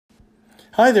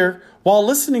Hi there. While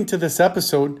listening to this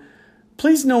episode,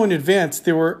 please know in advance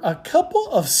there were a couple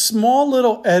of small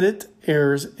little edit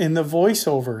errors in the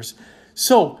voiceovers.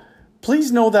 So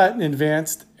please know that in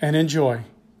advance and enjoy.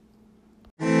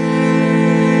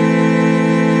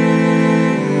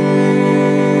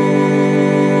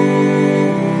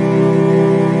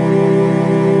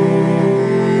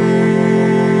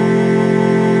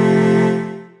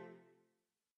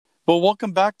 Well,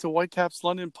 welcome back to Whitecaps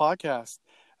London podcast.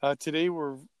 Today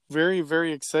we're very,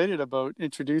 very excited about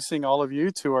introducing all of you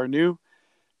to our new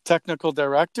technical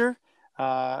director.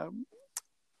 I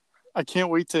can't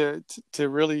wait to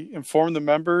really inform the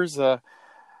members a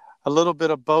little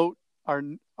bit about our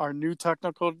new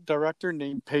technical director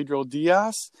named Pedro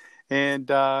Diaz. And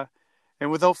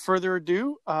without further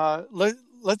ado,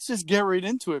 let's just get right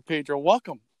into it. Pedro,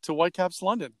 welcome to Whitecaps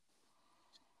London.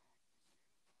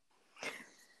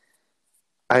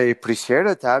 I appreciate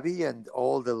it, Abby, and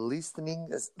all the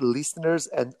listeners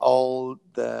and all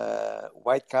the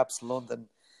Whitecaps London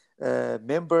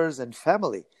members and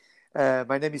family.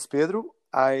 My name is Pedro.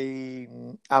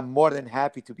 I'm more than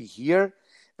happy to be here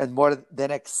and more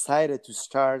than excited to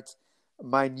start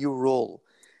my new role.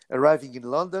 Arriving in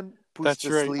London, push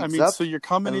the sleeves up. So you're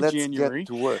coming in January.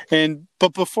 Get to work.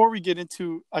 But before we get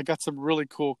into, I got some really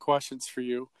cool questions for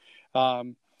you,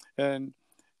 and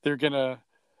they're gonna,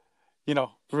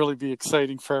 really be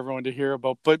exciting for everyone to hear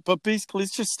about. But basically,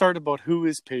 let's just start about who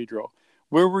is Pedro.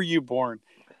 Where were you born?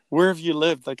 Where have you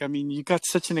lived? You got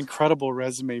such an incredible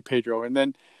resume, Pedro. And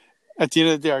then at the end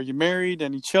of the day, are you married?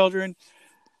 Any children?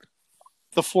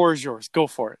 The floor is yours. Go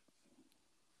for it.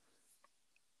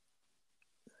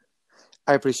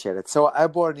 I appreciate it. So I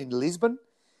born in Lisbon,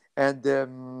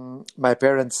 and my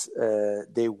parents,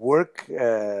 they work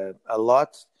a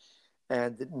lot,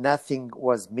 and nothing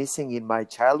was missing in my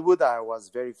childhood. I was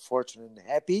very fortunate and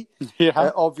happy.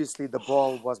 Yeah. Obviously, the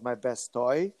ball was my best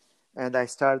toy, and I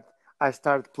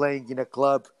started playing in a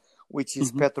club, which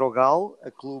is Petrogal, a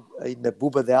club in the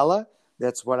Bubadela.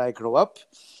 That's where I grew up.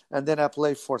 And then I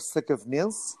played for Sacov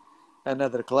Nils,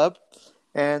 another club.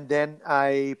 And then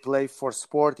I played for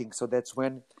Sporting. So that's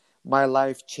when my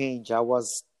life changed. I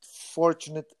was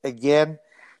fortunate again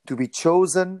to be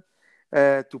chosen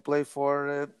to play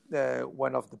for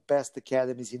one of the best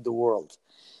academies in the world.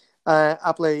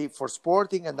 I play for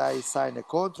Sporting, and I signed a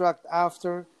contract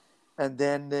after. And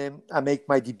then I make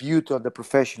my debut on the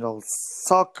professional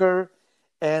soccer,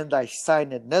 and I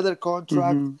sign another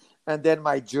contract. And then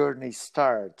my journey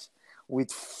starts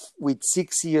with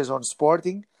 6 years on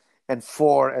Sporting and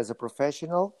 4 as a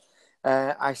professional.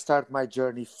 I start my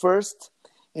journey first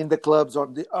in the clubs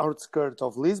on the outskirts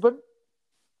of Lisbon.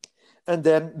 And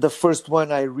then the first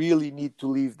one, I really need to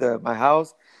leave my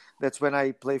house. That's when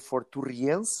I play for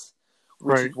Torriense,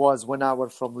 which it was 1 hour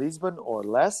from Lisbon or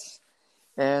less.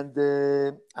 And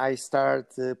I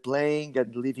start playing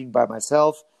and living by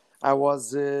myself. I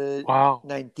was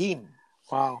 19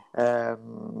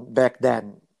 back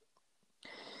then.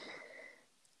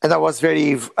 And I was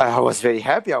very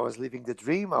happy. I was living the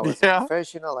dream. I was a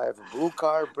professional. I have a blue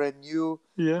car, brand new.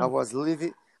 Yeah. I was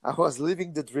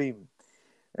living the dream.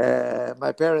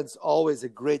 My parents always a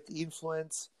great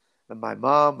influence. And my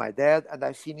mom, my dad, and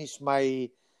I finished my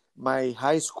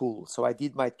high school. So I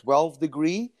did my 12th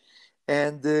degree.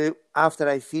 And after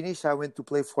I finished, I went to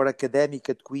play for Academic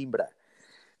at Coimbra.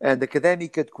 And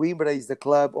Academic at Coimbra is the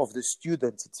club of the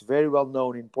students. It's very well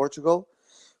known in Portugal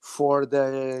for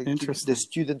the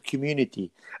student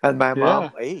community. And my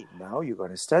mom, hey, now you're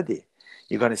going to study.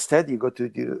 You're going to study, you go to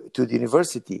the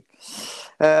university.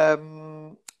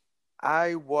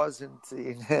 I wasn't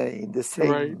in the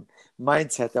same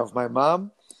mindset of my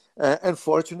mom.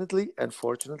 Unfortunately, I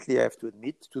have to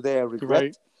admit, today I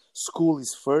regret. School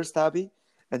is first, Abby.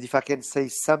 And if I can say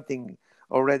something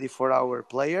already for our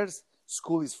players,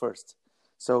 school is first.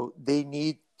 So they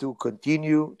need to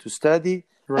continue to study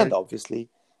and obviously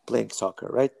playing soccer,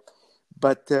 right?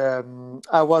 But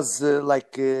I was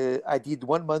I did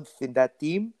 1 month in that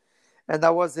team, and I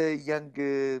was a young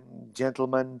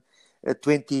gentleman,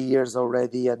 20 years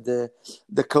already, and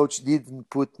the coach didn't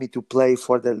put me to play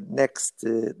for the next,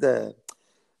 the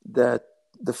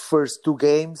first 2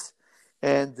 games.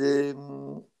 And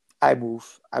I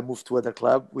moved to other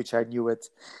club, which I knew it.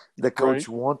 The coach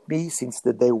want me since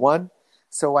the day one.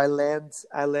 So I land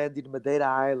in Madeira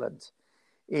Island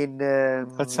in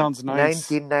that sounds nice.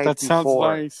 1994. That sounds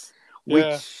nice.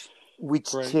 Yeah.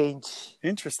 Which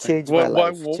changed my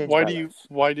life.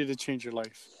 Why did it change your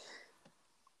life?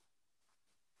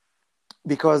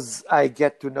 Because I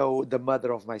get to know the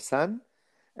mother of my son.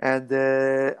 And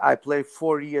I played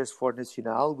 4 years for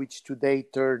Nacional, which today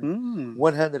turned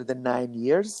 109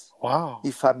 years, Wow.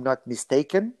 if I'm not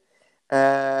mistaken.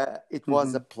 It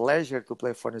was a pleasure to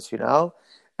play for Nacional.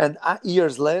 And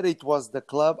years later, it was the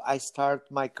club I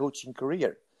started my coaching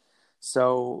career.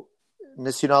 So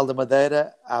Nacional de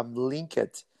Madeira, I'm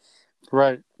linked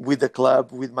right with the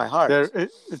club, with my heart.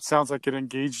 It sounds like it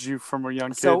engaged you from a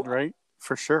young kid, So, right?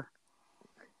 For sure.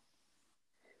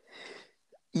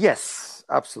 Yes,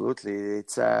 absolutely.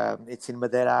 It's in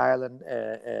Madeira Island.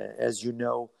 As you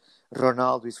know,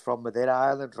 Ronaldo is from Madeira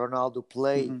Island. Ronaldo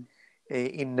played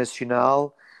in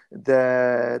Nacional.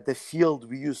 The field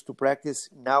we used to practice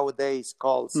nowadays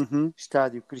calls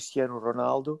Estádio Cristiano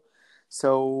Ronaldo.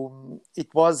 So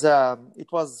it was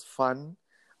fun,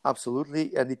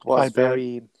 absolutely, and it was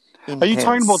very intense. Are you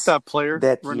talking about that player,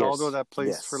 that Ronaldo, years. that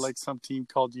plays Yes. for like some team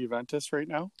called Juventus right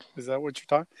now? Is that what you're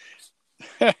talking?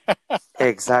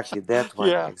 Exactly, that one.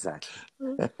 Yeah. Exactly.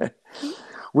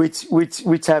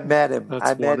 which I met him.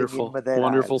 That's I met wonderful. him in Madeira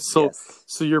Wonderful. Island.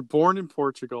 So you're born in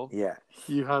Portugal. Yeah.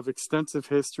 You have extensive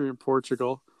history in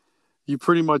Portugal. You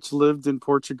pretty much lived in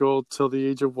Portugal till the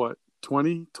age of what?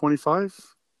 20,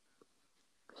 25?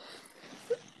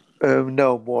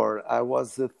 No more. I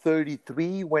was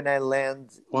 33 when I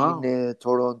landed in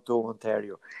Toronto,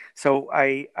 Ontario. So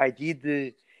I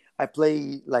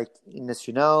play like in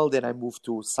Nacional, then I moved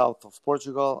to south of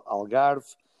Portugal,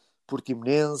 Algarve,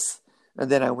 Portimonense, and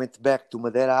then I went back to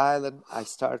Madeira Island. I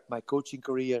started my coaching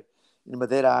career in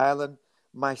Madeira Island.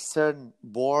 My son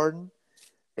born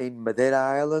in Madeira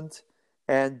Island,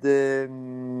 and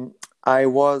I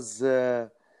was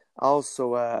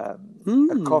also a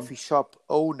coffee shop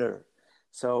owner.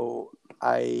 So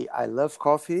I love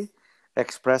coffee,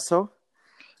 espresso,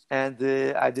 and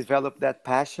I developed that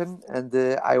passion, and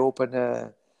I opened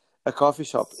a coffee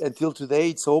shop. Until today,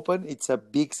 it's open. It's a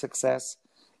big success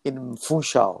in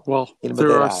Funchal. Well, in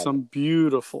there are Island. some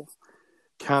beautiful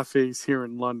cafes here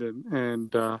in London,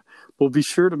 and we'll be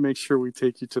sure to make sure we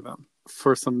take you to them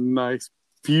for some nice,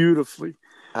 beautifully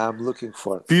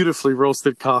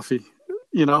roasted coffee.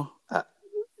 You know,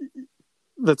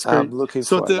 that's great. I'm looking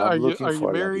for it. Are you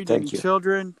married? Any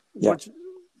children? Yeah.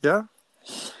 Yeah.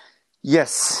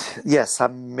 Yes,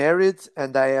 I'm married,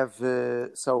 and I have.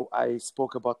 So I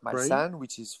spoke about my son,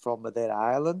 which is from Madeira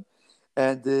Island,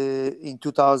 and in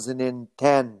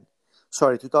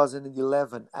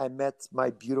 2011, I met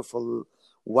my beautiful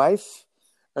wife.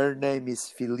 Her name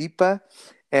is Filipa,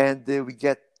 and we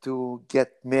get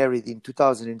married in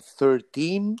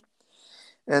 2013,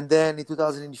 and then in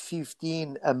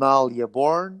 2015, Amalia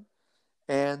born,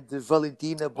 and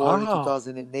Valentina born in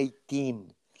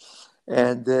 2018.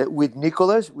 And with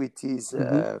Nicholas, which is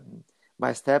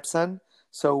my stepson.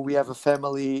 So we have a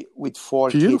family with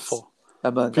 4 kids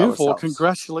among ourselves.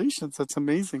 Congratulations. That's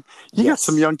amazing. You got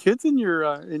some young kids in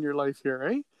your life here,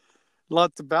 right?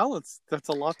 Lot to balance. That's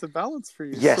a lot to balance for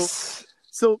you. Yes.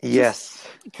 So yes.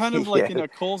 Kind of like in a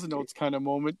Coles Notes kind of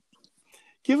moment,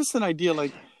 give us an idea.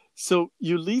 Like, so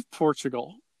you leave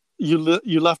Portugal.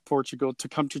 You left Portugal to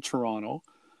come to Toronto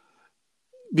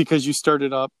because you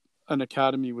started up an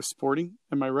academy with Sporting.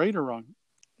 Am I right or wrong?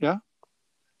 Yeah.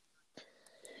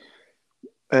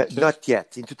 Not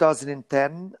yet. In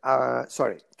 2007, I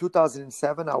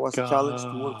was challenged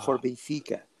to work for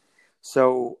Benfica.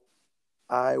 So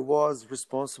I was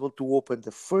responsible to open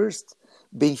the first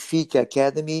Benfica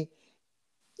academy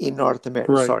in North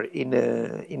America.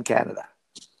 In Canada.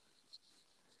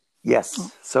 Yes.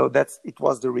 So it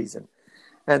was the reason.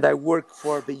 And I worked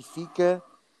for Benfica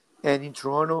and in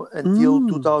Toronto until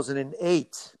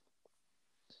 2008.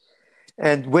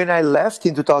 And when I left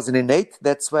in 2008,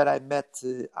 that's where I met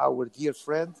our dear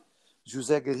friend,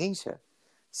 José Garrincha.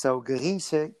 So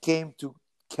Garrincha came to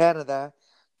Canada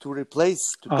to take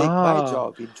my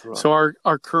job in Toronto. So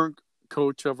our current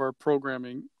coach of our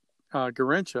programming,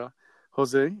 Garrincha,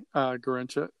 Jose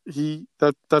Garrincha,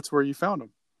 that's where you found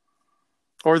him.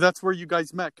 Or that's where you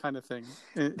guys met, kind of thing.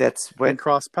 And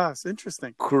cross paths.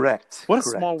 Interesting. Correct. What a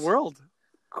small world.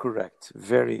 Correct.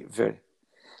 Very, very.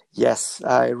 Yes,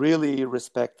 I really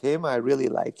respect him. I really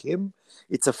like him.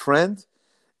 It's a friend.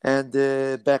 And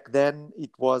back then, it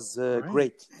was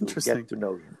great to get to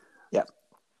know him. Yeah.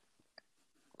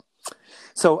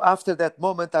 So after that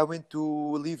moment, I went to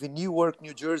live in Newark,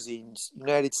 New Jersey, in the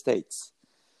United States.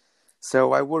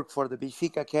 So I worked for the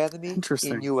Benfica Academy in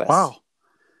U.S. Wow.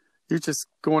 You're just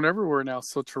going everywhere now.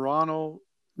 So Toronto,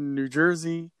 New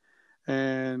Jersey,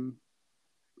 and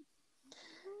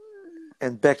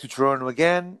back to Toronto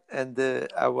again. And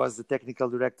I was the technical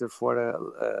director for a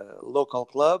local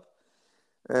club.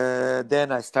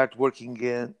 Then I started working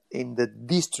in the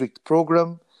district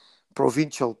program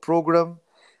provincial program.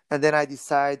 And then I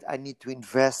decided I need to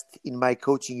invest in my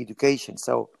coaching education.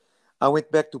 So I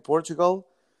went back to Portugal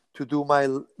to do my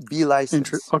B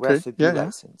license, Okay. UEFA B Yeah. Yeah.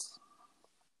 license.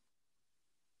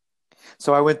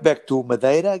 So I went back to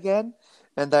Madeira again,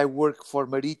 and I work for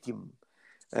Maritim.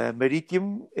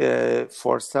 Maritim,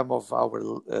 for some of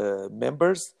our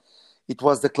members, it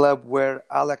was the club where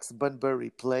Alex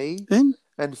Bunbury played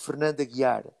and Fernando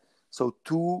Aguiar. So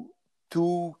two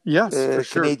Yes, for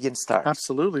sure. Canadian stars.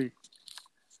 Absolutely.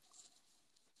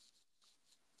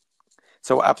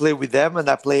 So I play with them and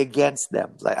I play against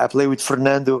them. Like I play with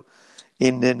Fernando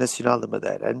in Nacional de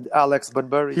Madeira, and Alex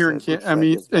Bunbury here is in a good I friend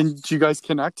mean, as well. and do you guys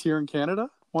connect here in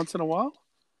Canada once in a while?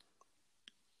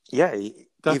 Yeah,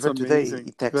 That's even amazing. today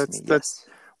he texts me. That's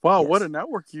Yes, wow. yes, What a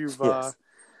network you've yes.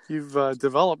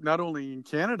 developed, not only in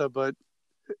Canada but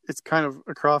it's kind of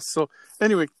across. So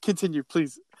anyway, continue,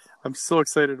 please. I'm so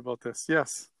excited about this.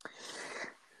 Yes.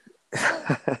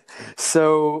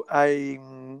 So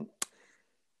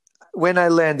when I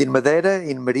land in Madeira,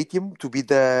 in Maritim,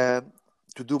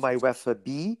 to do my UEFA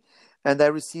B, and I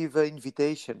receive an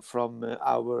invitation from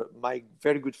my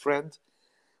very good friend,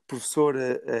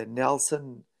 Professor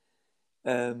Nelson,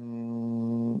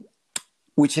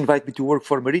 which invited me to work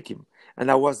for Maritim,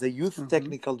 and I was the youth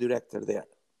technical director there.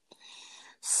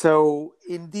 So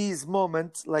in this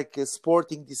moment, like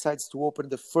Sporting decides to open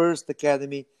the first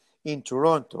academy in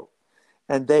Toronto,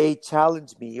 and they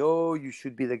challenge me, oh, you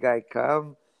should be the guy,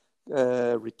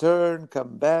 return,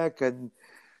 come back, and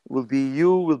will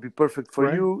be perfect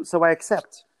for you. So I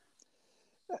accept.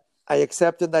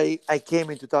 And I came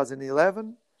in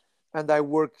 2011, and I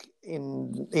worked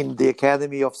in the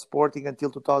Academy of Sporting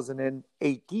until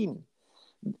 2018.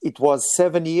 It was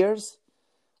 7 years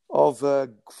of a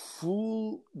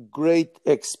full great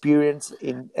experience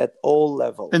at all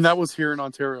levels. And that was here in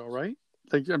Ontario, right?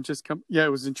 Like yeah,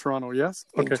 it was in Toronto. Yes.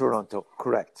 Okay. In Toronto,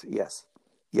 correct. Yes.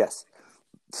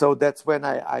 So that's when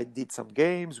I did some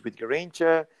games with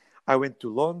Garencha. I went to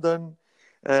London,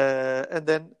 and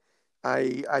then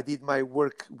I did my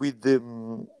work with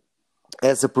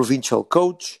as a provincial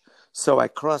coach. So I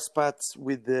cross paths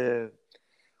with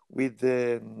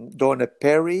Donna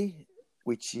Perry,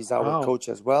 which is our coach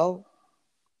as well.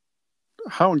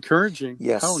 How encouraging!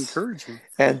 Yes, how encouraging!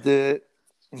 And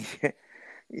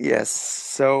yes,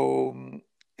 so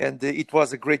and it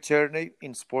was a great journey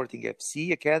in Sporting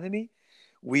FC Academy.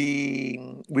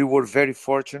 We were very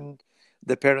fortunate.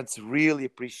 The parents really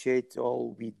appreciate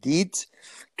all we did.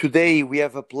 Today we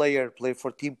have a player play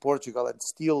for Team Portugal, and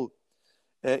still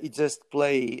he just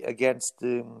play against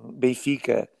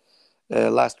Benfica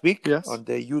last week on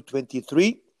the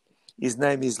U23. His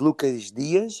name is Lucas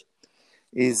Dias.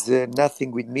 Is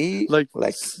nothing with me, like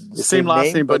the same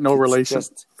last name but no relation.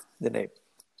 Just the name.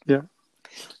 Yeah,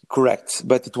 correct.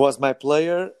 But it was my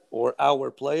player or our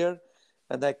player,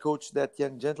 and I coached that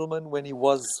young gentleman when he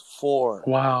was 4.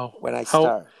 Wow! When I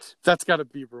started, that's got to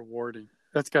be rewarding.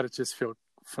 That's got to just feel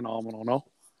phenomenal, no?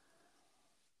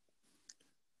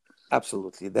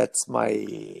 Absolutely, that's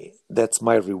my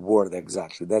reward.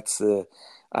 Exactly. That's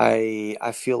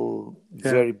I feel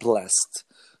very blessed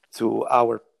to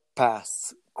our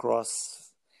paths cross,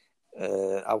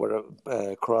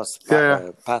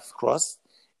 path cross,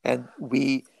 and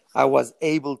I was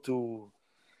able to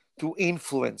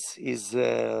influence his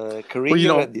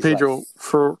career and his Pedro, life.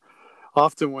 for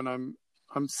often when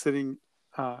I'm sitting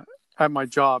at my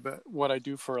job, at what I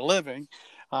do for a living,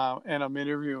 and I'm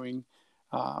interviewing.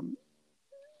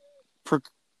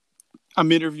 I'm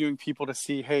interviewing people to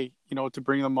see, hey, to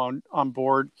bring them on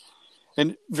board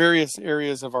in various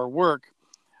areas of our work.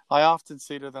 I often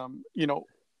say to them,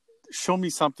 show me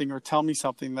something or tell me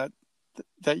something that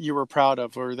you were proud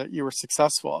of or that you were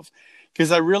successful of,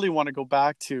 because I really want to go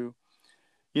back to,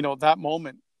 that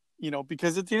moment,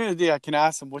 because at the end of the day, I can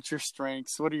ask them, what's your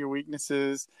strengths? What are your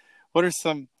weaknesses? What are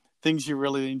some things you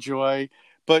really enjoy?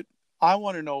 But I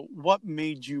want to know what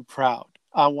made you proud.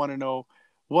 I want to know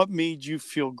what made you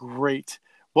feel great.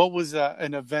 What was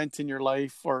an event in your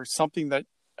life or something that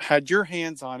had your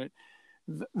hands on it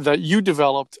that you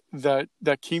developed that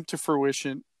came to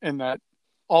fruition and that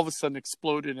all of a sudden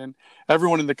exploded and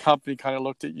everyone in the company kind of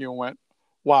looked at you and went,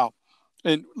 wow.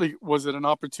 And like, was it an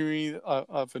opportunity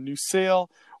of a new sale,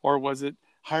 or was it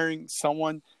hiring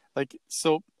someone?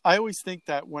 So I always think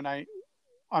that when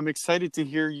I'm excited to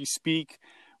hear you speak,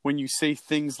 when you say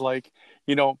things like,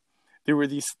 there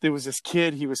was this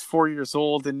kid, he was 4 years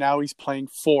old and now he's playing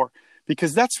 4,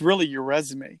 because that's really your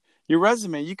resume. Your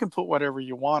resume, you can put whatever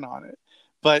you want on it.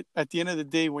 But at the end of the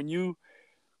day, when you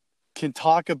can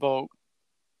talk about,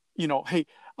 hey,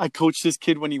 I coached this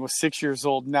kid when he was 6 years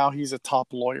old. Now he's a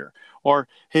top lawyer. Or,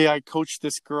 hey, I coached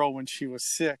this girl when she was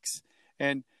 6,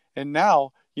 and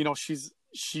now,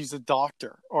 she's a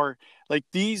doctor. Or like,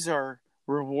 these are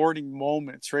rewarding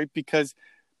moments, right? Because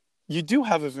you do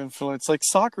have an influence. Like,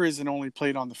 soccer isn't only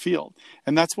played on the field,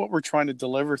 and that's what we're trying to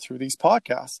deliver through these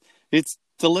podcasts. It's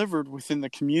delivered within the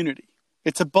community.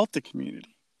 It's about the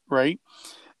community, right?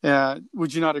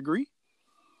 Would you not agree?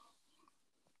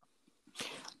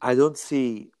 I don't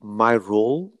see my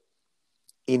role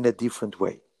in a different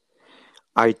way.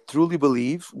 I truly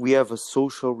believe we have a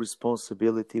social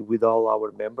responsibility with all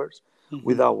our members,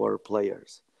 with our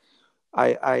players. I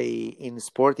in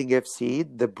Sporting FC,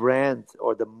 the brand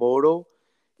or the motto,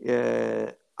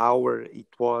 it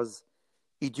was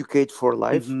educate for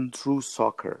life through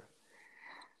soccer.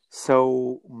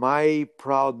 So my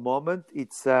proud moment,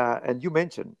 it's and you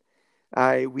mentioned,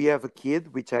 we have a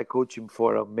kid which I coached him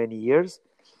for many years,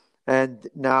 and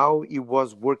now he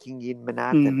was working in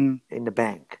Manhattan in the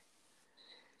bank.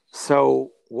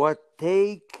 So what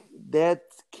take that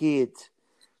kid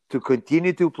to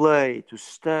continue to play, to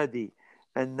study,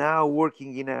 and now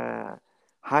working in a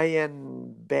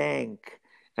high-end bank,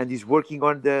 and he's working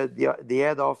on the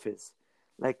head office,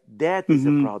 like that is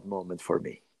a proud moment for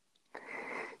me.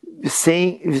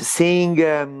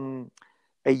 Seeing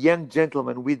a young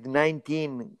gentleman with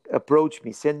 19 approach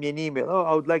me, send me an email. Oh,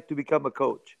 I would like to become a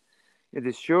coach. It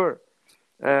is sure.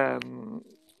 Can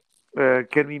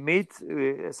we meet?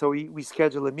 So we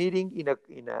schedule a meeting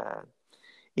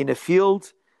in a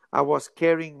field. I was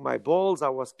carrying my balls. I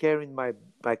was carrying my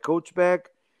coach bag,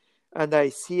 and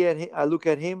I look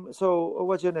at him. So,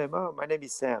 what's your name? Oh, my name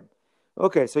is Sam.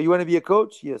 Okay, so you want to be a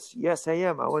coach? Yes, I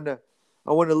am. I wanna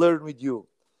learn with you.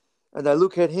 And I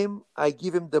look at him. I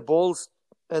give him the balls,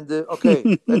 and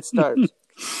okay, let's start.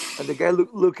 And the guy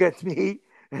look at me,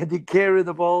 and he carry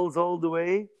the balls all the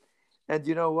way. And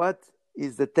you know what?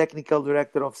 He's the technical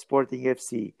director of Sporting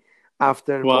FC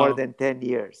after more than 10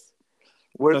 years.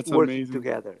 That's Working amazing.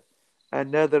 together.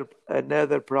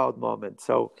 Another proud moment.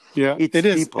 So yeah, it's it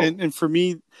is. people. And for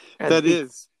me, that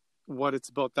is what it's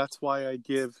about. That's why I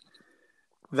give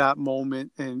that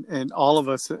moment, and all of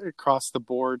us across the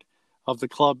board of the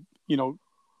club,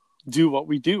 do what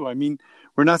we do. I mean,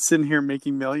 we're not sitting here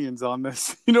making millions on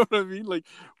this. You know what I mean? Like,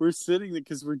 we're sitting there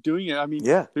because we're doing it. I mean,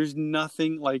 there's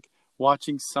nothing like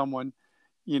watching someone,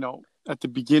 at the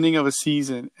beginning of a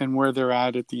season and where they're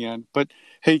at the end. But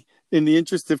hey, in the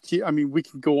interest of, we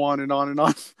can go on and on and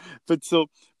on.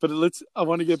 I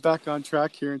want to get back on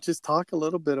track here and just talk a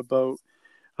little bit about,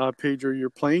 Pedro, your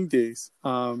playing days.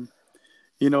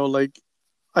 Like,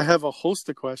 I have a host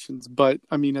of questions, but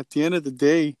I mean, at the end of the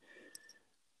day,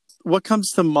 what comes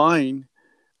to mind,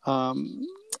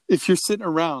 if you're sitting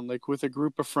around like with a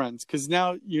group of friends? Because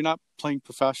now you're not playing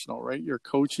professional, right? You're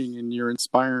coaching and you're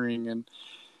inspiring,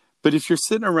 but if you're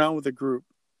sitting around with a group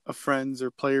of friends or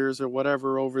players or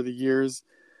whatever over the years,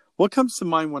 what comes to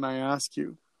mind when I ask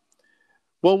you,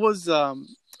 what was a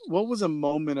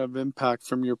moment of impact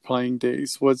from your playing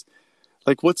days? What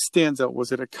stands out?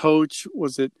 Was it a coach?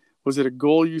 Was it a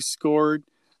goal you scored?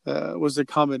 Was it a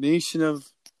combination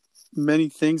of many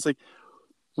things? Like,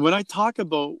 when I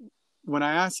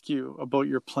ask you about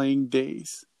your playing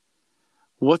days,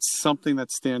 what's something that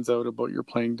stands out about your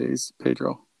playing days,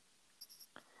 Pedro?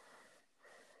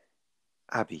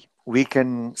 Abby, we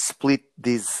can split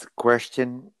this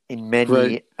question in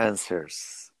many answers.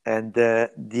 And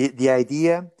the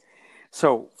idea,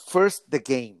 so first, the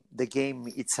game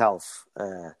itself,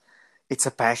 it's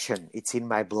a passion. It's in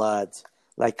my blood.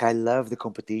 Like, I love the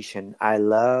competition. I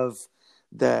love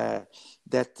that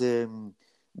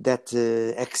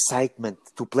excitement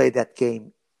to play that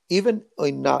game, even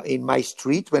in my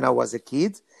street when I was a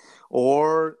kid,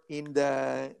 or in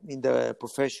the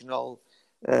professional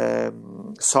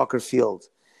soccer field.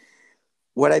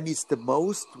 What I miss the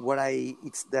most,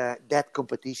 it's that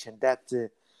competition, that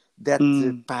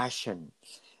passion.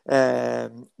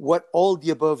 What all the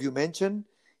above you mentioned,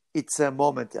 it's a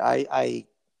moment. I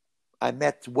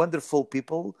met wonderful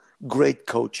people, great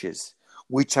coaches,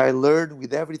 which I learned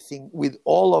with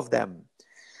all of them.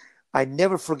 I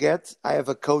never forget. I have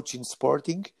a coach in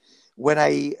Sporting. When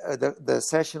the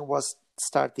session was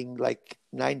starting like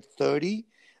 9:30,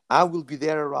 I will be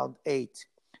there around 8.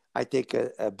 I take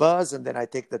a bus, and then I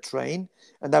take the train,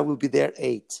 and I will be there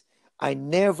 8. I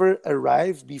never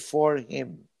arrived before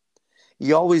him.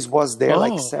 He always was there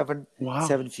like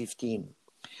 7:15.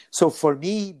 So for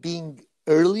me, being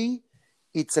early,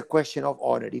 it's a question of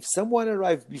honor. If someone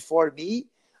arrived before me,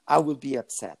 I will be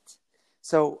upset.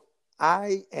 So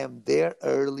I am there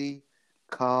early,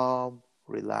 calm,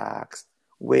 relaxed,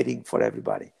 waiting for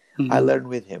everybody. I Mm-hmm. learn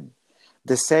with him.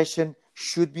 The session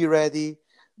should be ready.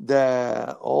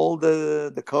 All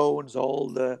the cones, all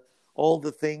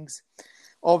the things.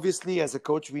 Obviously, as a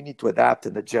coach, we need to adapt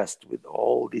and adjust with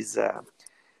all these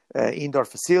indoor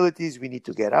facilities. We need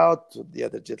to get out. The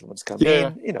other gentlemen come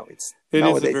Yeah, in. You know, it's it is a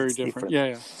nowadays very it's different. different. Yeah,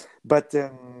 yeah. But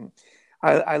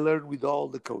I learned with all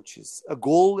the coaches. A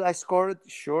goal I scored,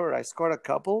 sure, I scored a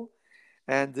couple,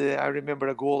 and I remember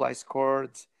a goal I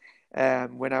scored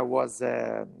when I was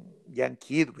a young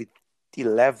kid with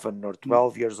 11 or Mm.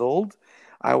 12 years old.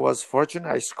 I was fortunate.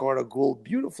 I scored a goal,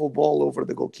 beautiful ball over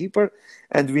the goalkeeper,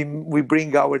 and we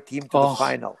bring our team to the Oh,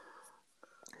 final,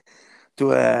 to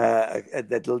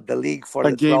the league for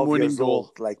a the 12 game-winning years goal.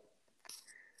 old. Like,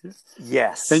 Yeah.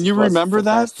 yes, And you it was remember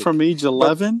that fantastic. from age But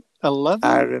 11? I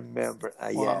 11? remember,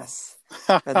 Wow. yes.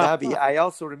 And Abby, I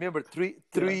also remember three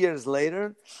Yeah. years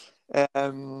later,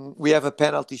 we have a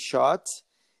penalty shot,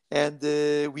 and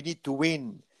we need to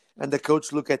win. And the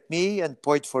coach looked at me and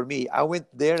point for me. I went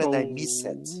there and I missed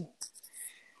it, Oh,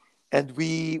 and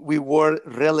we were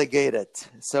relegated.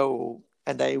 So,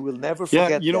 and I will never yeah.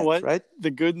 forget You know that. what? Right? The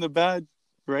good and the bad,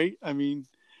 right? I mean,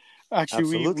 actually,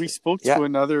 we Absolutely. spoke Yeah. to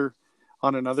another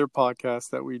on another podcast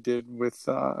that we did with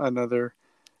another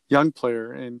young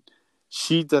player, and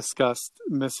she discussed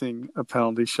missing a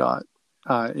penalty shot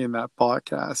in that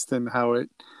podcast and how it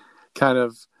kind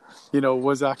of,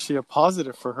 was actually a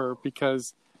positive for her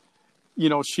because,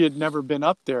 she had never been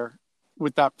up there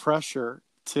with that pressure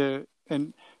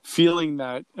and feeling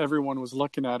that everyone was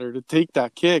looking at her to take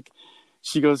that kick.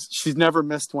 She goes, she's never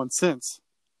missed one since,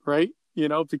 right?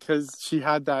 Because she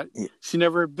had that, Yeah. she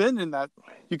never been in that.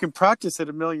 You can practice it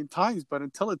a million times, but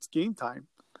until it's game time,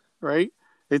 right?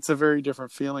 It's a very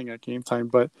different feeling at game time,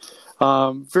 but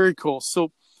very cool.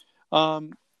 So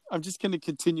I'm just going to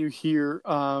continue here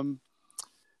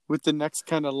with the next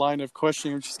kind of line of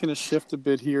questioning. I'm just going to shift a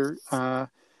bit here.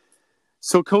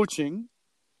 So coaching,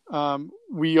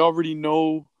 we already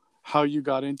know how you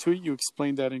got into it. You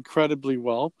explained that incredibly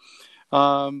well.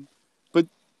 But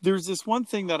there's this one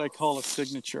thing that I call a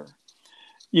signature.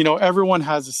 Everyone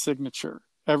has a signature.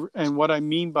 And what I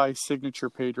mean by signature,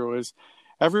 Pedro, is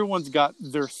everyone's got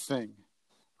their thing,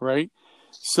 right?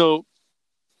 So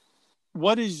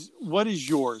what is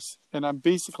yours? And I'm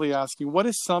basically asking, what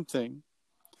is something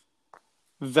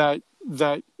that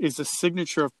is a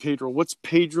signature of Pedro? What's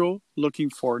Pedro looking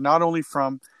for, not only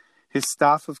from his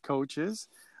staff of coaches,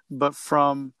 but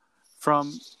from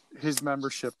his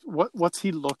membership? What's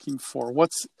he looking for?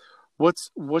 What's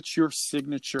your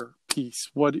signature piece?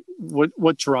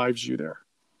 What drives you there?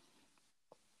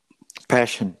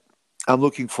 Passion. I'm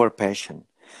looking for passion.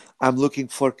 I'm looking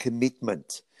for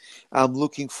commitment. I'm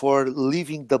looking for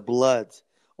leaving the blood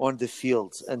on the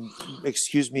field. And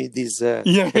excuse me this Yeah,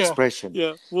 yeah, expression,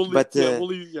 yeah. but Yeah.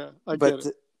 I get but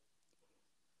it.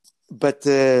 but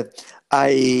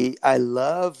I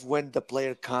love when the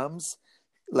player comes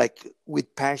like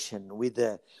with passion,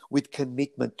 with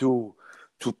commitment to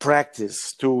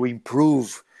practice, to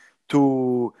improve,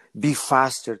 to be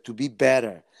faster, to be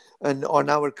better. And on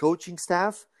our coaching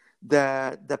staff,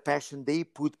 the passion they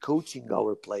put coaching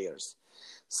our players.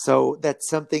 So that's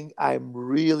something I'm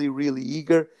really, really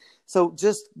eager. So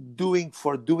just doing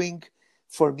for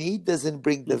me doesn't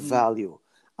bring the Mm-hmm. value.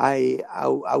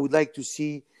 I would like to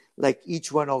see like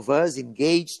each one of us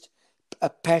engaged,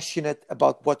 passionate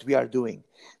about what we are doing.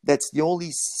 That's the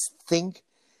only thing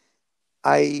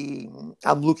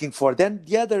I'm looking for. Then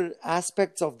the other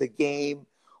aspects of the game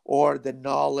or the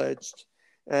knowledge,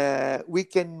 we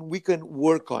can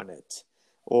work on it,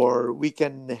 or we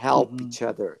can help Mm-hmm. each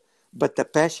other. But the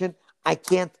passion, I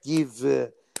can't give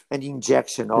an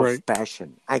injection Right. of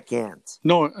passion. I can't.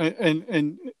 No,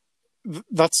 and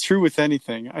that's true with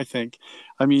anything, I think.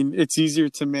 I mean, it's easier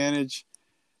to manage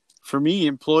for me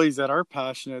employees that are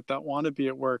passionate, that want to be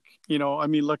at work. I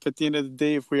mean, look, at the end of the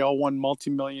day, if we all won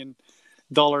multi-million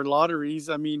dollar lotteries,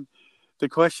 I mean, the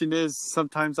question is,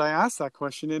 sometimes I ask that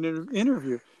question in an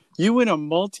interview. You win a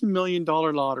multi-million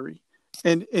dollar lottery,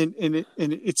 and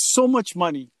it's so much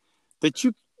money that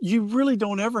you really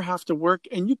don't ever have to work,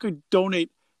 and you could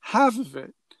donate half of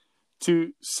it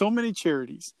to so many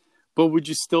charities, but would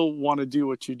you still want to do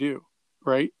what you do?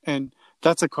 Right. And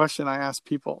that's a question I ask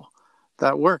people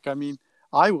that work. I mean,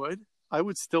 I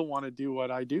would still want to do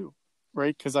what I do,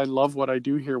 right? Because I love what I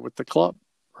do here with the club,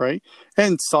 right?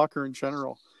 And soccer in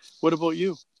general. What about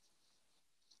you?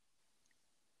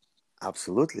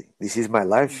 Absolutely, this is my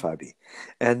life, Fabi,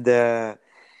 and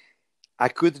I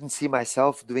couldn't see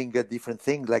myself doing a different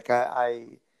thing. Like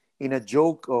I in a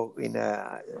joke or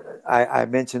I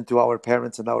mentioned to our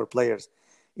parents and our players,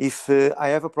 if I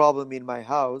have a problem in my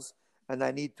house and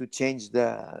I need to change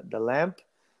the lamp,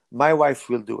 my wife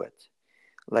will do it.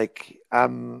 Like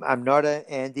I'm not a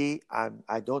Andy.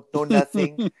 I don't know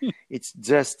nothing. It's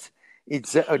just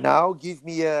it's now give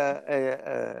me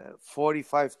a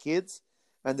 45 kids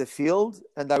and the field,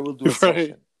 and I will do a Right.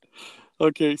 session.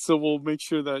 Okay, so we'll make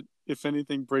sure that if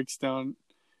anything breaks down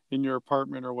in your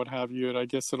apartment or what have you, and I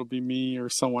guess it'll be me or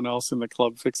someone else in the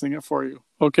club fixing it for you.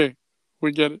 Okay,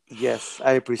 we get it. Yes,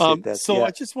 I appreciate that. So Yeah.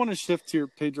 I just want to shift here,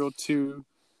 Pedro, to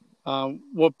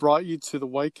what brought you to the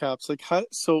Whitecaps. Like,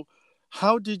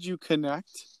 how did you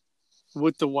connect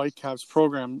with the Whitecaps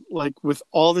program? Like, with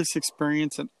all this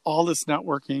experience and all this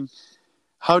networking,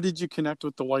 how did you connect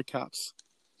with the Whitecaps?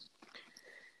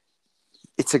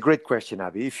 It's a great question,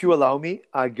 Abby. If you allow me,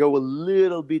 I go a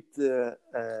little bit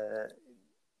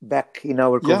back in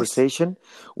our Yes. conversation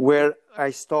where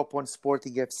I stop on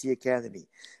Sporting FC Academy.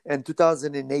 In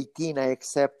 2018, I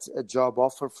accept a job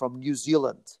offer from New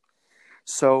Zealand.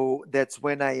 So that's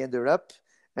when I ended up,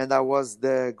 and I was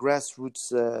the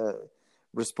grassroots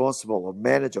responsible or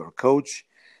manager or coach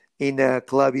in a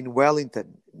club in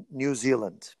Wellington, New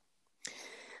Zealand.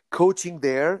 Coaching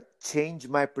there changed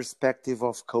my perspective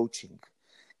of coaching.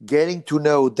 Getting to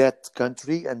know that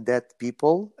country and that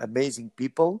people, amazing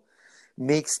people,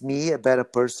 makes me a better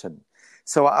person.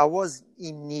 So I was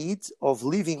in need of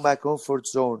leaving my comfort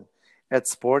zone at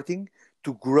Sporting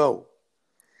to grow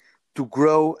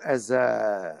as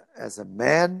a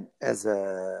man, as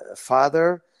a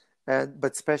father, and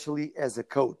but especially as a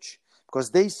coach,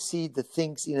 because they see the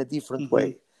things in a different Mm-hmm.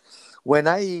 way. When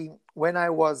I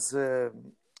was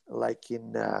like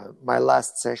in my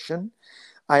last session,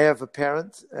 I have a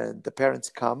parent, and the parents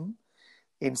come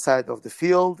inside of the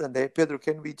field, and they, Pedro,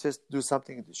 can we just do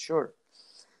something? Sure.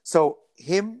 So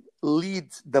him lead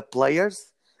the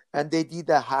players, and they did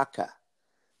a haka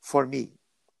for me.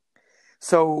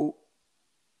 So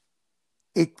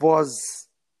it was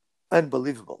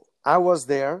unbelievable. I was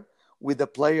there with the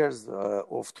players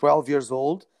of 12 years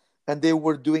old, and they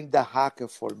were doing the haka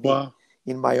for me Wow.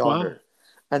 in my Wow. honor,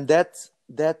 and that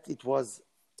it was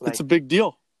It's a like big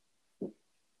deal.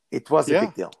 it was a Yeah.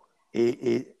 big deal.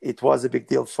 It was a big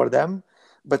deal for them,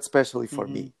 but especially for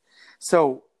Mm-hmm. me.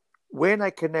 So when I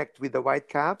connect with the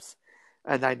Whitecaps,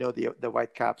 and I know the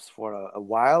Whitecaps for a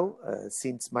while,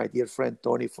 since my dear friend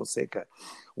Tony Fonseca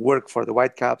worked for the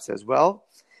Whitecaps as well,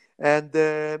 and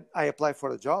I applied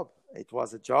for a job. It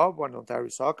was a job on Ontario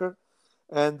Soccer,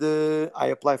 and I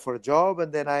applied for a job,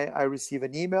 and then I received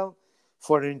an email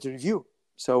for an interview.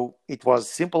 So it was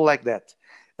simple like that.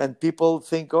 And people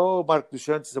think, oh, Mark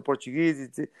Duchamp is a Portuguese,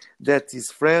 that's his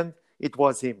friend. It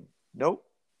was him. No,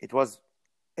 it was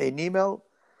an email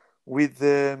with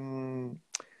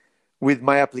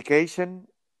my application,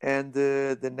 and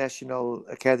the National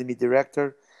Academy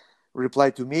director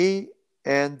replied to me,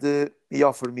 and he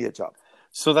offered me a job.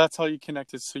 So that's how you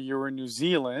connected. So you were in New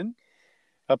Zealand,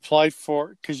 applied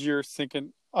for, because you're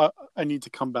thinking, I need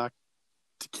to come back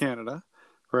to Canada,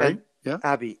 right? And Yeah.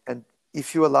 Abby, and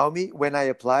if you allow me, when I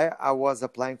apply, I was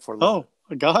applying for London.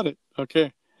 Oh, I got it.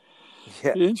 Okay.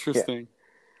 Yeah, yeah, Interesting.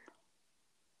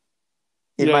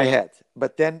 in Yeah, my yeah. head.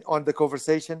 But then on the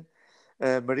conversation,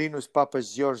 Marinos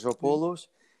Papas Georgopoulos,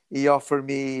 he offered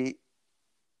me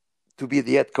to be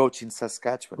the head coach in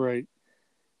Saskatchewan, Right.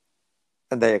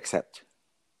 and I accept.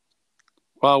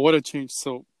 Wow, what a change.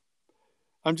 So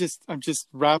I'm just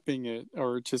wrapping it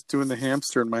or just doing the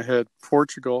hamster in my head.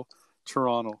 Portugal,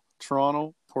 Toronto,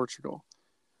 Toronto, Portugal,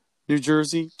 New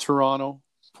Jersey, Toronto,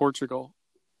 Portugal,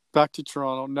 back to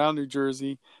Toronto, now New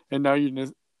Jersey, and now you're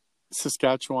in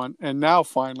Saskatchewan, and now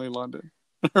finally London.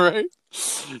 Right?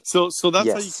 So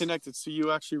that's how you Yes, connected. So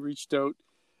you actually reached out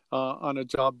on a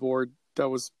job board that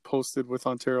was posted with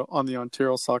Ontario on the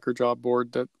Ontario Soccer job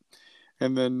board that,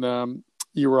 and then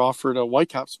you were offered a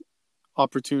Whitecaps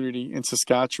opportunity in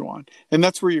Saskatchewan, and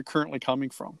that's where you're currently coming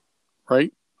from,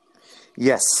 right?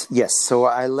 yes, yes. So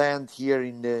I land here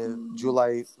in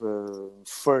July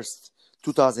 1st,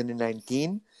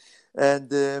 2019,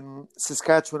 and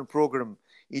Saskatchewan program,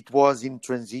 it was in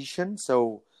transition.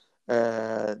 So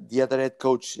the other head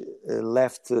coach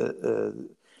left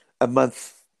a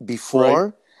month Right.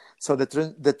 before, so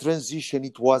the transition,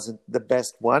 it wasn't the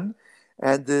best one,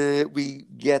 and we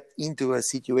get into a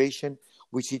situation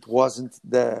which it wasn't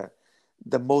the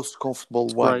most comfortable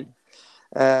Right. one.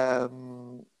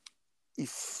 um,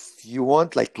 if you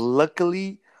want, like,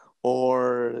 luckily,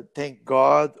 or thank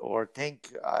God, or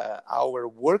thank our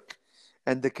work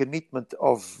and the commitment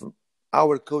of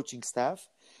our coaching staff,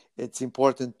 it's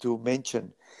important to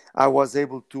mention I was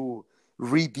able to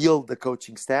rebuild the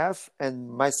coaching staff and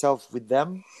myself with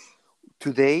them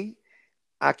today.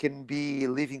 I can be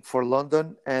leaving for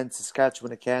London, and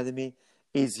Saskatchewan Academy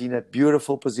is in a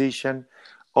beautiful position.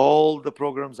 All the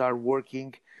programs are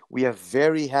working. We have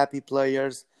very happy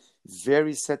players,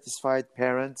 very satisfied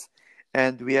parents,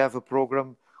 and we have a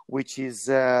program which is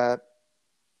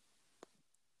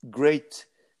great,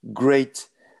 great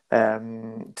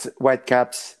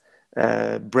Whitecaps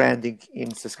branding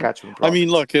in Saskatchewan I mean,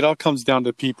 province. look, it all comes down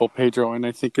to people, Pedro, and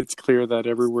I think it's clear that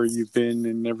everywhere you've been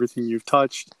and everything you've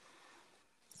touched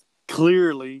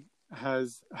clearly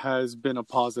has been a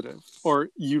positive, or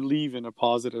you leave in a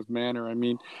positive manner. I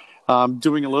mean,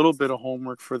 doing a little bit of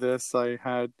homework for this, I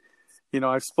had,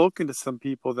 I've spoken to some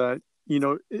people that,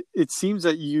 it seems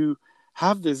that you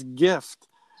have this gift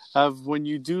of when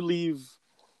you do leave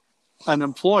an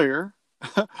employer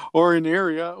or an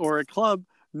area or a club,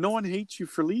 no one hates you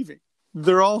for leaving.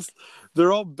 They're all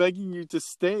they're all begging you to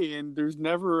stay, and there's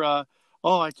never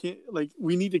oh, I can't, like,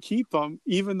 we need to keep them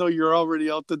even though you're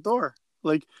already out the door.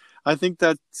 Like, I think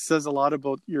that says a lot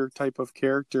about your type of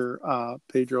character,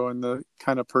 Pedro, and the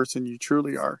kind of person you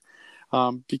truly are.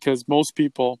 Because most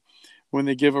people, when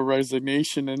they give a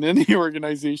resignation in any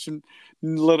organization,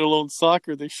 let alone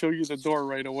soccer, they show you the door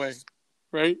right away,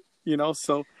 right?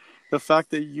 So the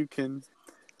fact that you can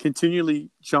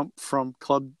continually jump from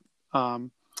club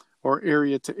or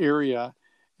area to area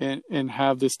and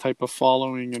have this type of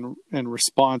following and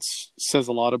response says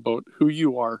a lot about who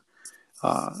you are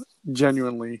uh,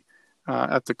 genuinely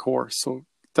at the core. So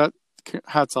that,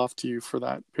 hats off to you for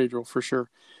that, Pedro, for sure.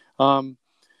 Um,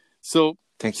 so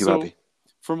Thank you, so Abby.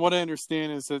 from what I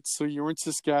understand is that, so you're in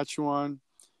Saskatchewan.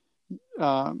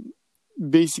 Um,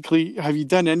 Basically, have you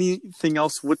done anything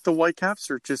else with the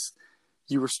Whitecaps, or just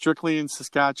you were strictly in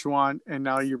Saskatchewan and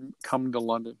now you're coming to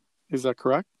London? Is that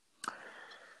correct?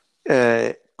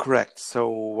 Correct. So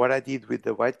what I did with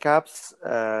the Whitecaps,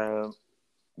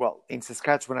 well, in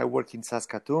Saskatchewan, I work in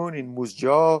Saskatoon, in Moose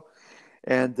Jaw,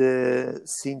 and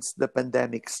since the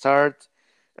pandemic started,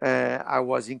 I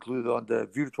was included on the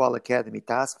Virtual Academy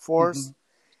Task Mm-hmm. Force,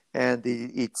 and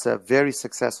it's a very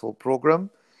successful program,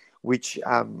 which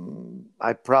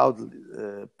I proudly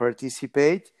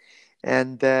participate.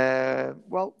 And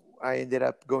well, I ended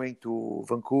up going to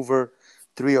Vancouver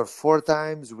 3 or 4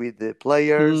 times with the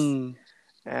players, Mm.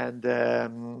 and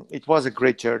it was a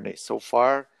great journey so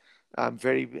far. I'm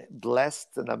very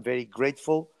blessed and I'm very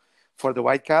grateful for the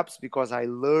Whitecaps because I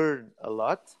learned a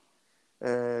lot.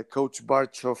 Coach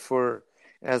Bart Chauffeur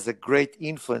has a great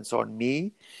influence on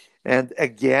me, and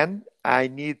again, I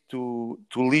need to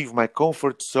leave my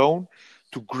comfort zone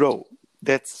to grow.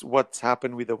 That's what's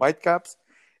happened with the Whitecaps,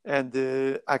 and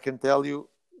I can tell you,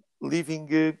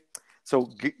 leaving.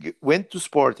 Went to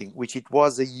Sporting, which it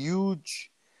was a huge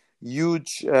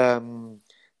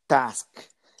task,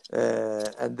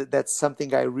 and that's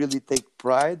something I really take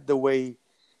pride. The way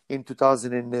in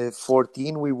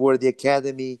 2014 we were the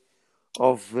academy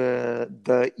of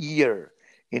the year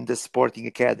in the Sporting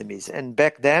academies, and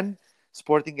back then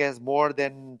Sporting has more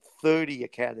than 30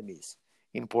 academies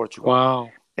in Portugal, Wow.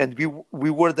 and we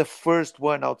were the first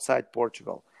one outside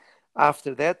Portugal.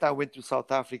 After that, I went to South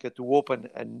Africa to open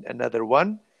another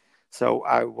one. So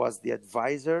I was the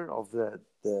advisor of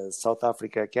the South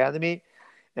Africa Academy,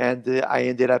 and I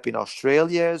ended up in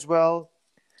Australia as well,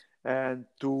 and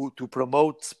to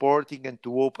promote Sporting and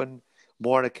to open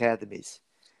more academies.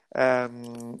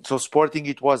 So Sporting,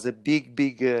 it was a big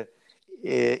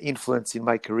influence in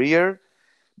my career,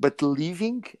 but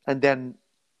leaving and then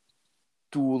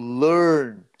to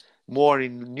learn more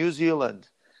in New Zealand,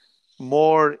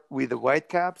 more with the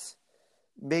Whitecaps,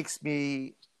 makes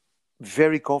me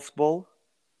very comfortable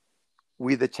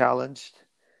with the challenge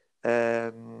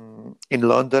in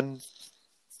London,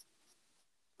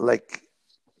 like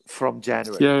from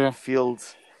January. Yeah, yeah.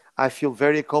 I feel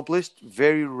very accomplished,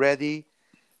 very ready.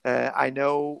 I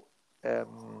know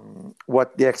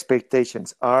what the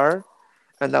expectations are,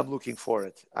 and I'm looking for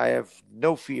it. I have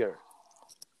no fear.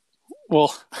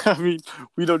 Well, I mean,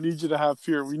 we don't need you to have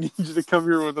fear. We need you to come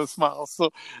here with a smile.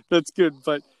 So that's good.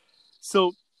 But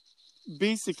so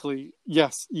basically,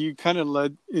 yes, you kind of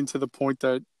led into the point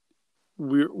that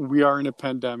we are in a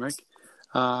pandemic.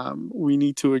 We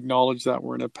need to acknowledge that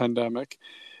we're in a pandemic.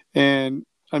 And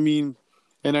I mean,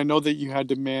 and I know that you had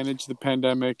to manage the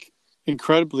pandemic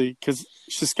incredibly, because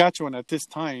Saskatchewan at this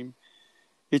time,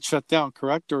 it shut down,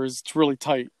 correct? Or is it really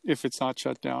tight if it's not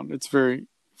shut down? It's very,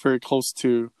 very close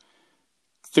to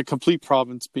the complete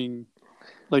province being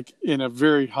like in a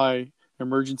very high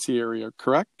emergency area,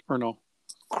 correct? Or no?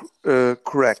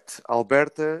 Correct.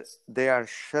 Alberta, they are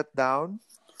shut down,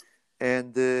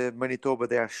 and Manitoba,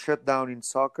 they are shut down in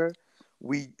soccer.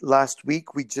 we last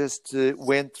week we just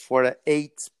went for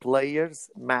 8 players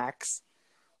max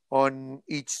on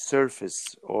each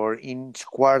surface or each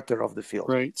quarter of the field.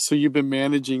 Right. So you've been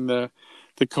managing the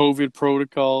COVID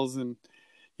protocols, and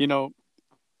you know,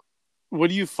 what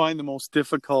do you find the most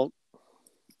difficult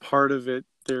part of it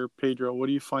there, Pedro? What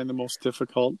do you find the most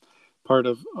difficult part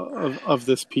of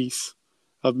this piece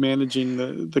of managing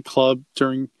the club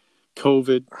during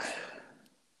COVID?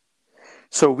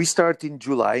 So we start in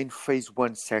July in phase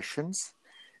 1 sessions,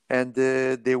 and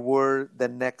they were the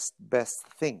next best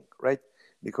thing, right?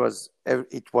 Because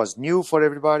it was new for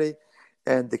everybody,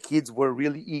 and the kids were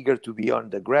really eager to be on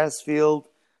the grass field.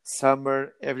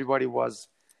 Summer, everybody was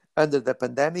under the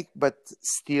pandemic, but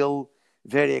still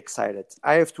very excited.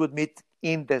 I have to admit,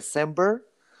 in December,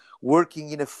 working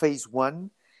in a phase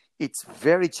 1, it's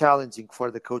very challenging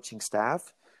for the coaching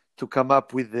staff to come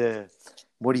up with the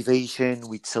motivation,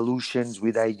 with solutions,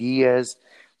 with ideas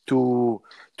to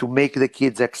make the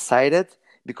kids excited,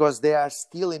 because they are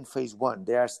still in phase 1.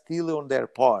 They are still on their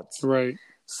pods. Right.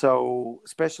 So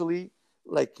especially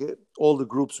like all the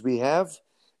groups we have,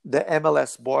 the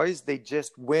MLS boys, they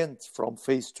just went from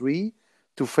phase 3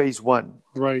 to phase 1.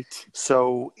 Right.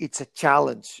 So it's a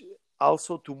challenge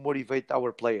also to motivate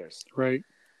our players. Right.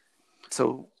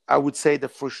 So I would say the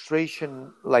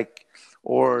frustration, like,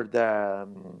 or the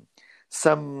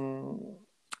some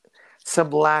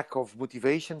lack of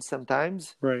motivation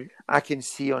sometimes, right, I can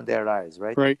see on their eyes,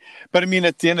 right? Right. But I mean,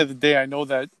 at the end of the day, I know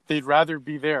that they'd rather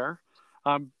be there,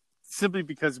 simply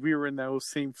because we were in those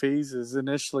same phases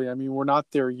initially. I mean, we're not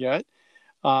there yet.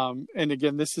 And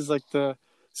again, this is like the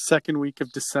second week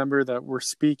of December that we're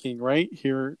speaking, right,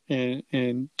 here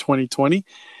in 2020.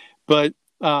 But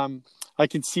I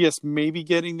can see us maybe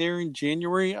getting there in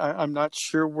January. I'm not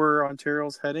sure where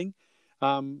Ontario's heading.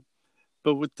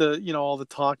 But with the, all the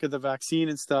talk of the vaccine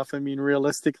and stuff, I mean,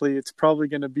 realistically, it's probably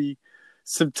going to be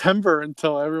September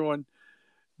until everyone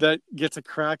that gets a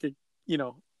crack at,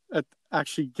 at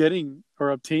actually getting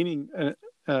or obtaining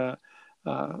a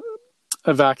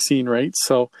vaccine, right?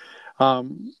 So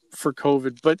for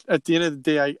COVID. But at the end of the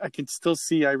day, I can still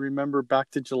see, I remember back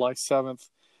to July 7th,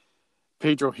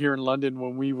 Pedro, here in London,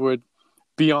 when we would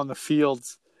be on the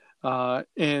fields,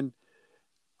 and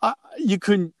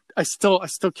I still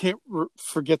can't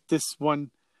forget this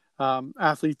one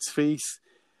athlete's face.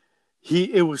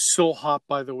 It was so hot,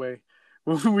 by the way,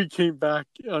 when we came back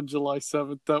on July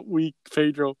 7th that week,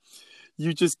 Pedro.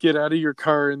 You just get out of your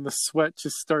car and the sweat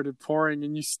just started pouring,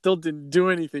 and you still didn't do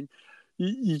anything.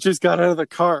 You just got out of the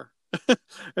car,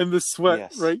 and the sweat,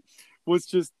 yes, right, was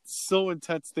just so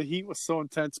intense. The heat was so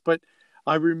intense. But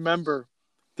I remember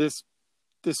this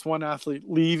one athlete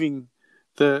leaving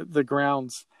the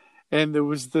grounds, and there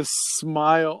was this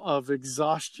smile of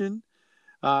exhaustion,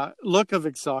 look of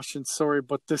exhaustion, sorry,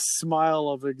 but this smile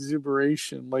of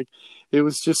exuberation. Like, it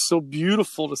was just so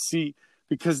beautiful to see,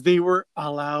 because they were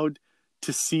allowed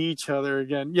to see each other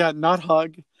again. Yeah, not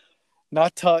hug,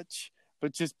 not touch,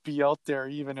 but just be out there,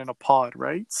 even in a pod,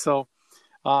 right? So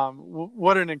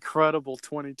what an incredible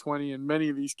 2020, and many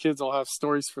of these kids will have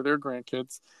stories for their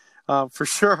grandkids, for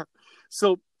sure.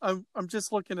 So I'm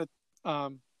just looking at,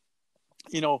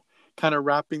 kind of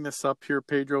wrapping this up here,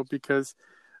 Pedro, because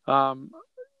I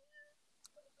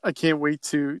can't wait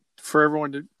for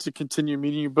everyone to continue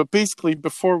meeting you. But basically,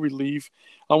 before we leave,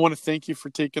 I want to thank you for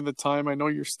taking the time. I know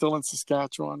you're still in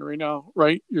Saskatchewan right now,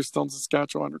 right? You're still in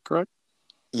Saskatchewan, correct?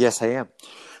 Yes, I am.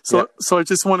 So I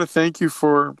just want to thank you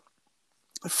for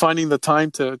finding the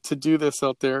time to do this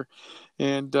out there,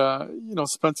 and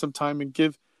spend some time and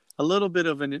give a little bit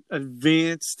of an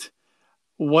advanced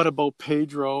what about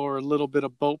Pedro, or a little bit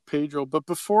about Pedro. But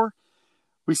before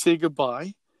we say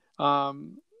goodbye,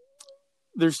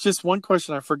 there's just one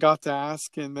question I forgot to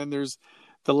ask, and then there's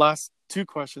the last two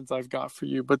questions I've got for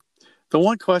you. But the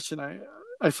one question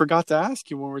I forgot to ask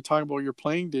you when we were talking about your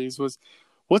playing days was,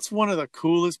 what's one of the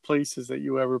coolest places that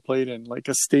you ever played in, like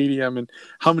a stadium, and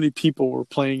how many people were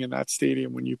playing in that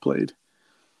stadium when you played?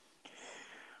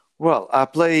 Well, I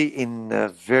play in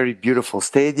very beautiful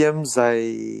stadiums.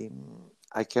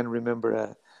 I can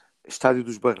remember Estádio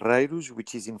dos Barreiros,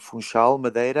 which is in Funchal,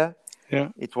 Madeira. Yeah.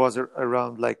 It was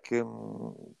around like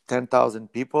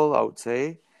 10,000 people, I would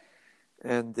say.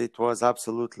 And it was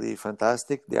absolutely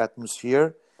fantastic, the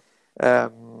atmosphere.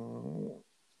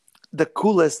 The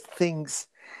coolest things,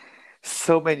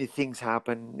 so many things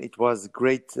happened. It was a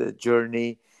great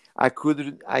journey. I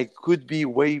could be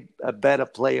way a better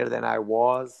player than I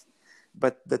was,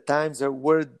 but the times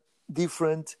were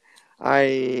different.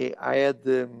 I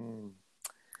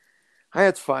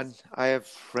had fun. I have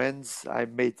friends. I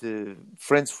made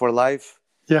friends for life.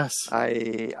 Yes.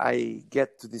 I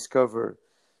get to discover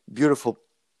beautiful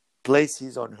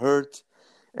places on Earth,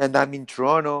 and I'm in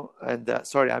Toronto, and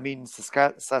I'm in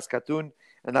Saskatoon,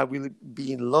 and I will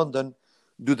be in London.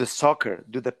 Do the soccer,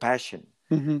 do the passion.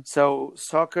 Mm-hmm. So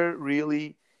soccer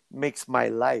really makes my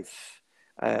life.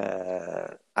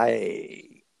 I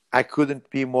couldn't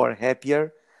be more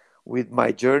happier with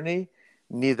my journey,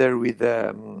 neither with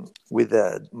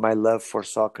my love for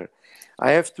soccer.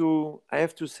 I have to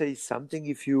say something,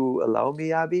 if you allow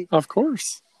me, Abby. Of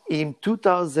course. In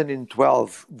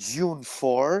 2012, June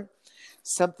 4,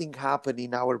 something happened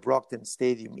in our Brockton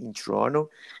Stadium in Toronto,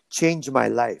 changed my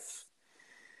life.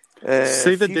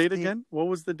 Say the date 50 again. What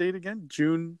was the date again?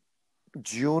 June.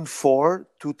 June 4,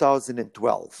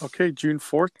 2012. Okay, June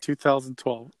 4th,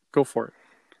 2012. Go for it.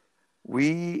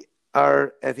 We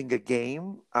are having a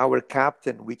game. Our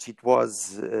captain, which he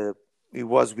was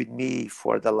with me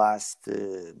for the last.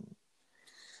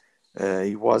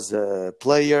 He was a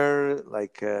player,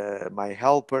 like my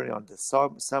helper on the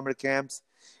summer camps.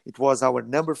 It was our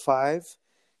number 5,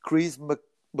 Chris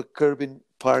McCurbin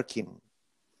Parkin,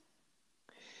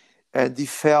 and he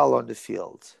fell on the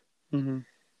field, Mm-hmm.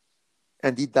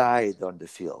 and he died on the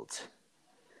field.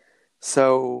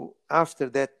 So after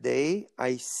that day,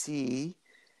 I see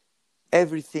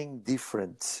everything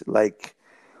different. Like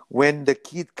when the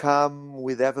kid come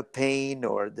with have a pain,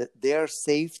 or their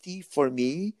safety for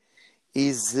me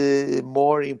is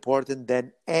more important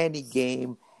than any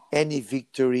game, any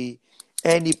victory,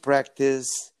 any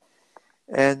practice.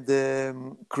 And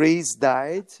Chris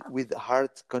died with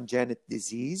heart congenital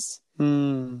disease.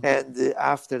 Mm. And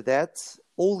after that,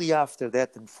 only after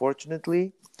that,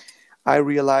 unfortunately, I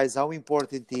realized how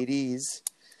important it is.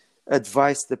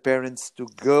 Advise the parents to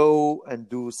go and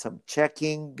do some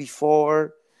checking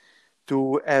before,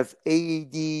 to have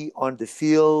AED on the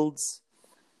fields,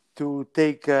 to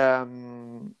take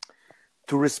to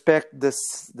respect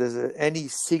any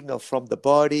signal from the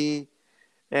body,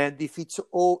 and if it's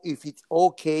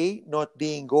okay, not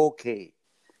being okay.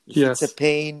 If it's a Yes.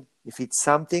 pain, if it's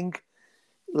something,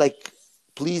 like,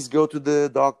 please go to the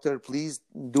doctor. Please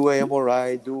do a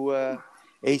MRI, do a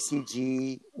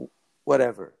ACG,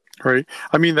 whatever. Right.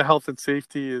 I mean, the health and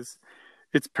safety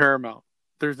it's paramount.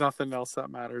 There's nothing else that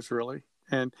matters really.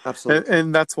 And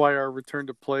Absolutely. that's why our return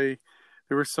to play,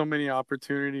 there were so many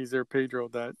opportunities there, Pedro,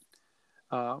 that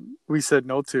we said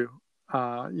no to.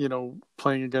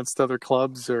 Playing against other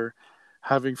clubs or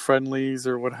having friendlies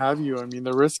or what have you. I mean,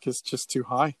 the risk is just too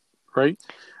high, right?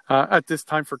 At this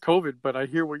time for COVID. But I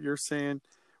hear what you're saying.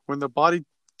 When the body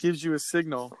gives you a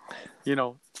signal,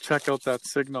 check out that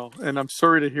signal. And I'm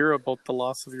sorry to hear about the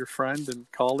loss of your friend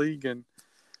and colleague. And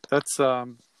that's,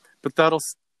 but that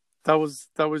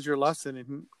was your lesson.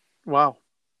 And wow,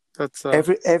 that's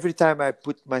Every time I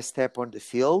put my step on the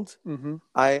field, mm-hmm.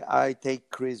 I take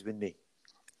Chris with me.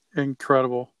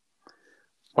 Incredible.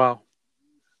 Wow.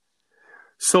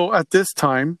 So at this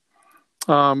time,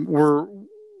 we're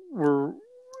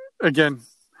again,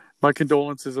 my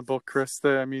condolences about Chris.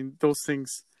 I mean, those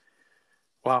things.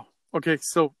 Wow. Okay,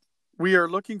 so we are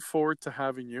looking forward to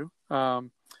having you.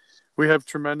 We have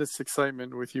tremendous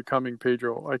excitement with you coming,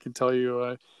 Pedro. I can tell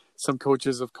you, some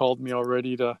coaches have called me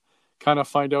already to kind of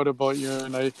find out about you,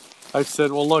 and I've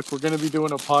said, well, look, we're going to be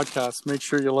doing a podcast. Make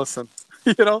sure you listen.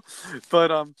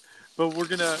 But we're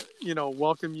gonna,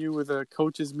 welcome you with a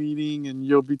coaches meeting, and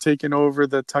you'll be taking over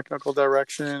the technical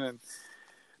direction.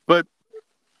 But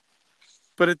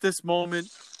at this moment,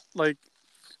 like,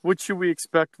 what should we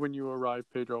expect when you arrive,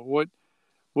 Pedro? What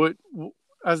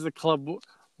as the club,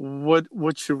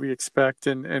 what should we expect,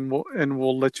 and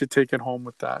we'll let you take it home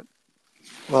with that.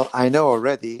 Well, I know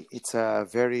already it's a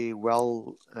very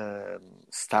well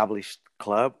established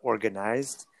club,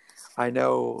 organized. I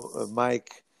know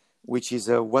Mike, which is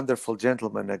a wonderful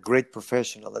gentleman, a great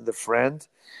professional, and a friend.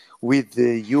 With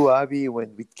you, Abby,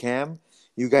 with Cam,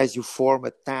 you guys, you form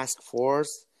a task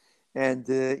force, and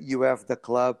you have the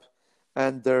club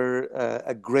under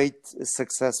a great,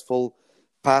 successful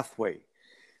pathway.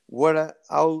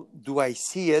 How do I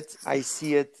see it? I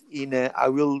see it I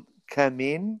will come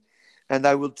in, and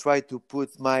I will try to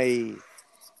put my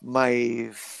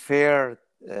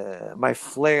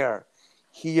flair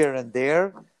here and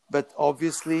there, but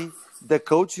obviously the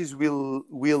coaches will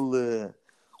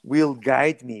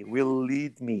guide me, will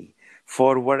lead me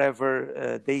for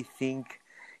whatever they think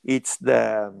it's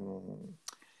the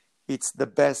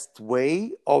best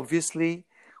way, obviously,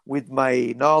 with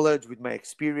my knowledge, with my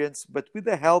experience, but with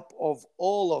the help of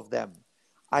all of them.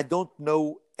 I don't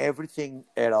know everything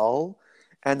at all,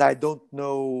 and I don't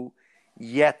know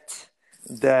yet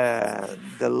the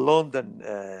London.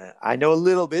 I know a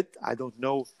little bit. I don't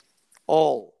know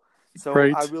all. So I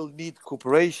Right. will need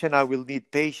cooperation. I will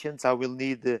need patience. I will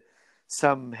need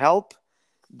some help.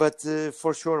 But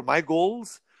for sure, my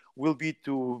goals will be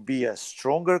to be a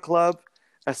stronger club,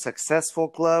 a successful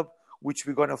club, which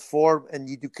we're going to form and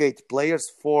educate players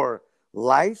for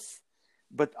life,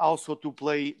 but also to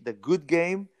play the good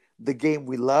game, the game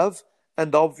we love,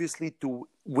 and obviously to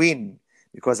win,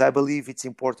 because I believe it's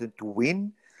important to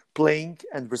win, playing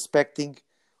and respecting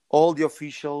all the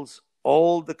officials,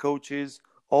 all the coaches,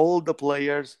 all the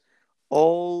players,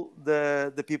 all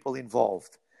the people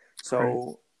involved. Right.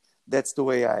 So that's the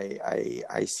way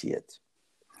I see it.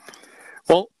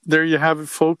 Well, there you have it,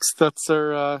 folks. That's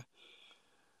our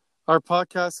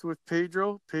podcast with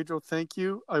Pedro. Pedro, thank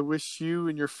you. I wish you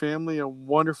and your family a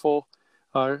wonderful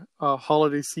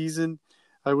holiday season.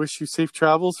 I wish you safe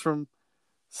travels from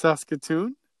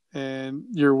Saskatoon and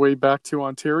your way back to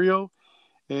Ontario.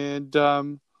 And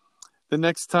the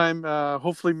next time,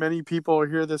 hopefully, many people will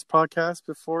hear this podcast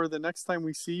before the next time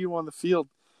we see you on the field.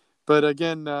 But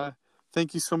again,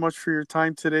 thank you so much for your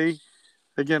time today.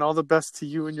 Again, all the best to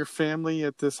you and your family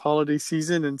at this holiday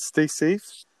season, and stay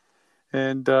safe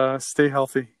and stay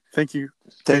healthy. Thank you,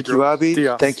 Thank you, Pedro Abby.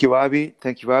 Thank Diaz. you, Abby.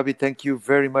 Thank you, Abby. Thank you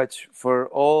very much for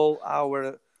all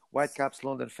our Whitecaps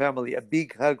London family. A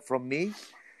big hug from me,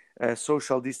 a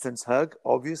social distance hug,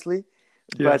 obviously.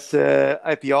 But Yes.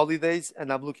 happy holidays,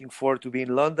 and I'm looking forward to be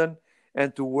in London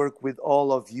and to work with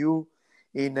all of you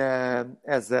in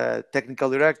as a technical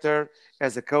director,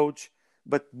 as a coach,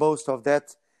 but most of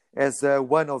that as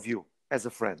one of you, as a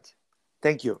friend.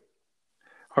 Thank you.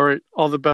 All right. All the best.